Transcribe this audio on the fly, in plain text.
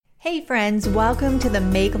Hey friends, welcome to the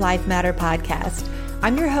Make Life Matter podcast.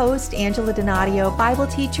 I'm your host, Angela Donadio, Bible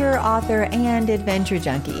teacher, author, and adventure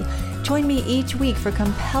junkie. Join me each week for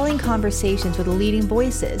compelling conversations with leading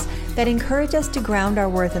voices that encourage us to ground our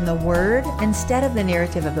worth in the Word instead of the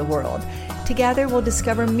narrative of the world. Together, we'll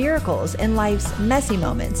discover miracles in life's messy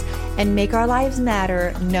moments and make our lives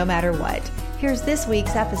matter no matter what. Here's this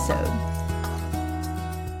week's episode.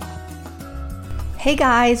 Hey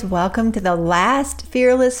guys, welcome to the last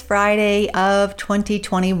Fearless Friday of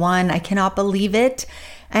 2021. I cannot believe it.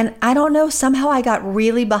 And I don't know, somehow I got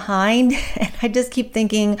really behind and I just keep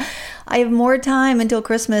thinking I have more time until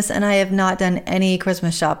Christmas and I have not done any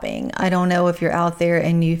Christmas shopping. I don't know if you're out there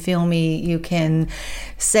and you feel me, you can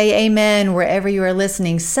say amen wherever you are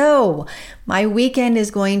listening. So my weekend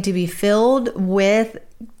is going to be filled with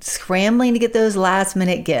scrambling to get those last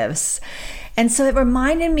minute gifts. And so it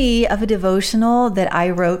reminded me of a devotional that I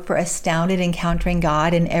wrote for Astounded, Encountering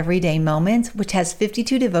God in Everyday Moments, which has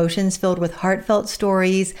 52 devotions filled with heartfelt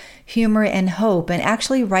stories, humor, and hope. And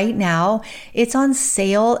actually right now, it's on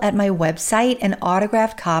sale at my website, an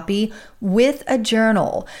autographed copy with a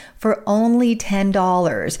journal for only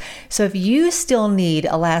 $10. So if you still need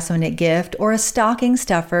a last minute gift or a stocking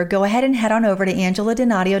stuffer, go ahead and head on over to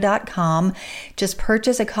angeladonadio.com. Just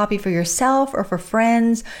purchase a copy for yourself or for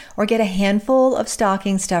friends, or get a handful of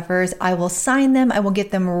stocking stuffers. I will sign them. I will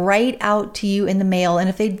get them right out to you in the mail. And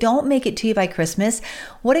if they don't make it to you by Christmas,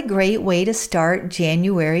 what a great way to start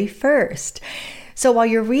January 1st. So while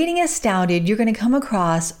you're reading Astounded, you're going to come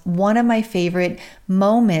across one of my favorite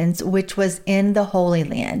moments, which was in the Holy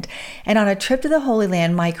Land. And on a trip to the Holy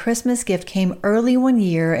Land, my Christmas gift came early one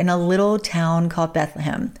year in a little town called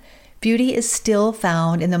Bethlehem. Beauty is still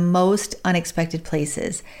found in the most unexpected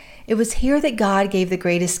places. It was here that God gave the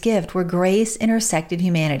greatest gift, where grace intersected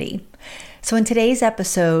humanity. So in today's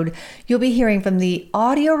episode, you'll be hearing from the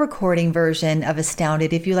audio recording version of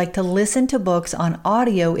Astounded. If you like to listen to books on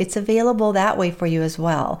audio, it's available that way for you as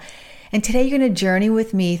well. And today you're going to journey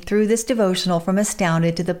with me through this devotional from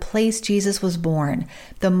Astounded to the place Jesus was born,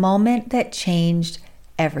 the moment that changed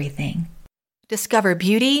everything. Discover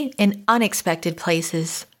beauty in unexpected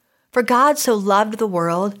places. For God so loved the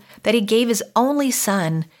world that he gave his only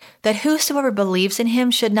Son, that whosoever believes in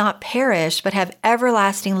him should not perish but have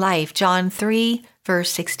everlasting life. John 3, verse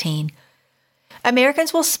 16.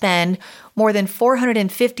 Americans will spend more than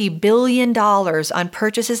 $450 billion on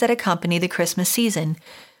purchases that accompany the Christmas season.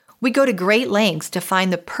 We go to great lengths to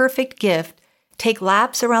find the perfect gift, take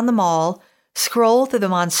laps around the mall, scroll through the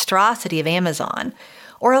monstrosity of Amazon,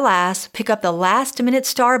 or alas, pick up the last-minute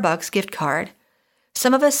Starbucks gift card.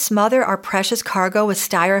 Some of us smother our precious cargo with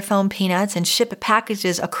styrofoam peanuts and ship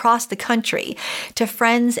packages across the country to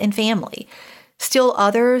friends and family. Still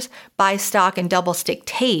others buy stock and double-stick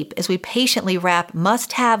tape as we patiently wrap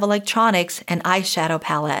must-have electronics and eyeshadow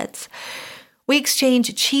palettes. We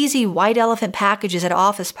exchange cheesy white elephant packages at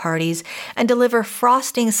office parties and deliver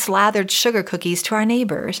frosting-slathered sugar cookies to our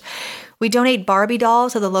neighbors. We donate Barbie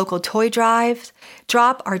dolls to the local toy drives,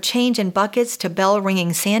 drop our change in buckets to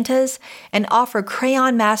bell-ringing Santas, and offer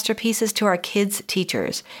crayon masterpieces to our kids'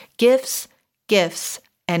 teachers. Gifts, gifts,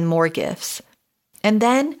 and more gifts. And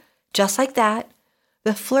then, just like that,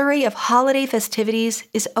 the flurry of holiday festivities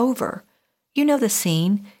is over. You know the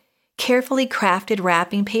scene. Carefully crafted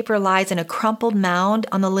wrapping paper lies in a crumpled mound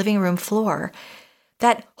on the living room floor.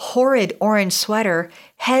 That horrid orange sweater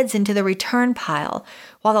heads into the return pile,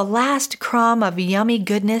 while the last crumb of yummy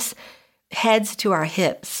goodness heads to our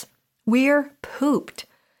hips. We're pooped.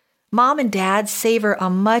 Mom and Dad savor a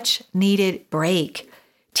much-needed break.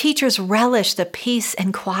 Teachers relish the peace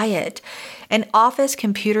and quiet, and office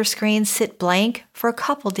computer screens sit blank for a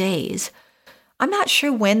couple days. I'm not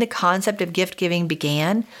sure when the concept of gift-giving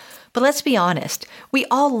began, but let's be honest, we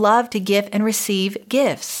all love to give and receive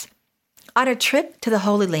gifts. On a trip to the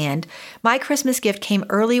Holy Land, my Christmas gift came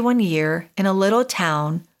early one year in a little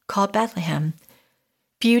town called Bethlehem.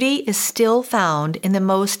 Beauty is still found in the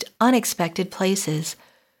most unexpected places.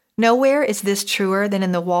 Nowhere is this truer than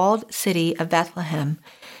in the walled city of Bethlehem.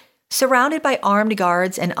 Surrounded by armed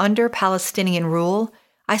guards and under Palestinian rule,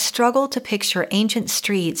 I struggle to picture ancient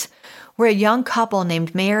streets where a young couple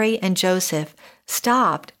named Mary and Joseph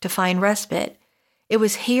stopped to find respite. It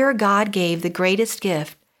was here God gave the greatest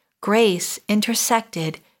gift. Grace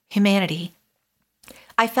intersected humanity.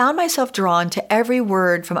 I found myself drawn to every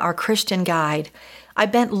word from our Christian guide. I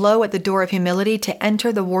bent low at the door of humility to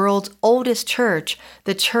enter the world's oldest church,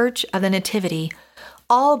 the Church of the Nativity.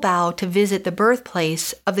 All bow to visit the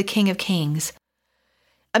birthplace of the King of Kings.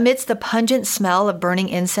 Amidst the pungent smell of burning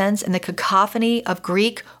incense and the cacophony of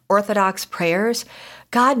Greek Orthodox prayers,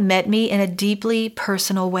 God met me in a deeply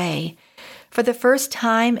personal way. For the first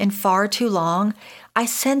time in far too long, I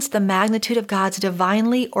sensed the magnitude of God's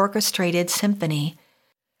divinely orchestrated symphony.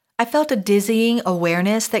 I felt a dizzying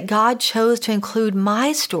awareness that God chose to include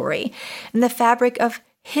my story in the fabric of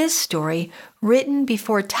His story written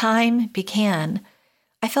before time began.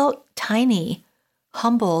 I felt tiny,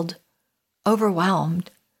 humbled,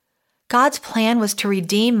 overwhelmed. God's plan was to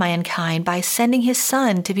redeem mankind by sending His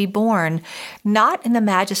Son to be born, not in the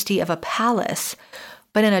majesty of a palace,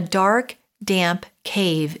 but in a dark, damp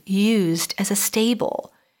cave used as a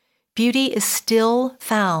stable. Beauty is still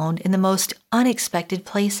found in the most unexpected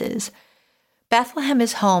places. Bethlehem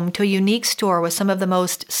is home to a unique store with some of the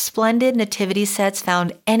most splendid nativity sets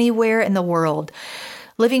found anywhere in the world.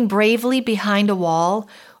 Living bravely behind a wall,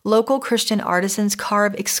 local Christian artisans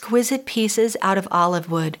carve exquisite pieces out of olive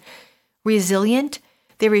wood. Resilient,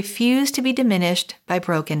 they refuse to be diminished by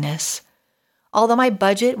brokenness. Although my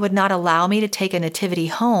budget would not allow me to take a nativity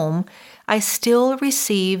home, I still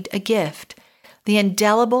received a gift, the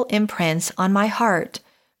indelible imprints on my heart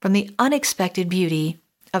from the unexpected beauty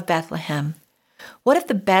of Bethlehem. What if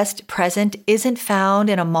the best present isn't found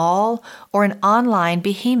in a mall or an online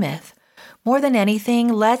behemoth? More than anything,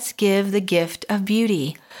 let's give the gift of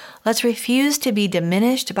beauty. Let's refuse to be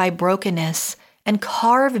diminished by brokenness and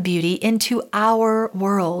carve beauty into our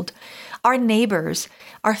world, our neighbors,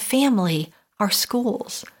 our family, our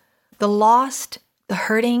schools, the lost, the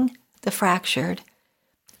hurting, the fractured.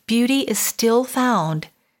 Beauty is still found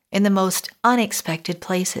in the most unexpected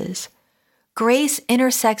places. Grace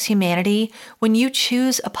intersects humanity when you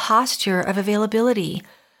choose a posture of availability.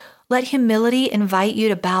 Let humility invite you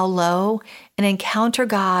to bow low and encounter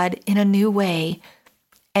God in a new way.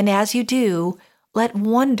 And as you do, let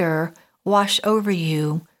wonder wash over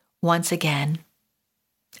you once again.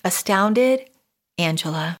 Astounded,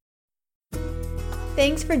 Angela.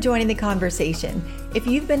 Thanks for joining the conversation. If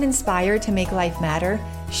you've been inspired to make life matter,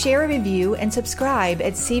 share a review and subscribe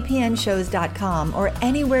at cpnshows.com or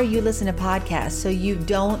anywhere you listen to podcasts so you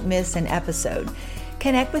don't miss an episode.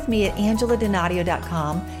 Connect with me at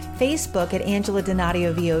angeladonadio.com, Facebook at Angela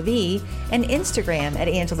Donadio VOV, and Instagram at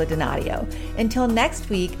Angela Donadio. Until next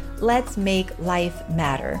week, let's make life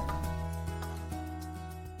matter.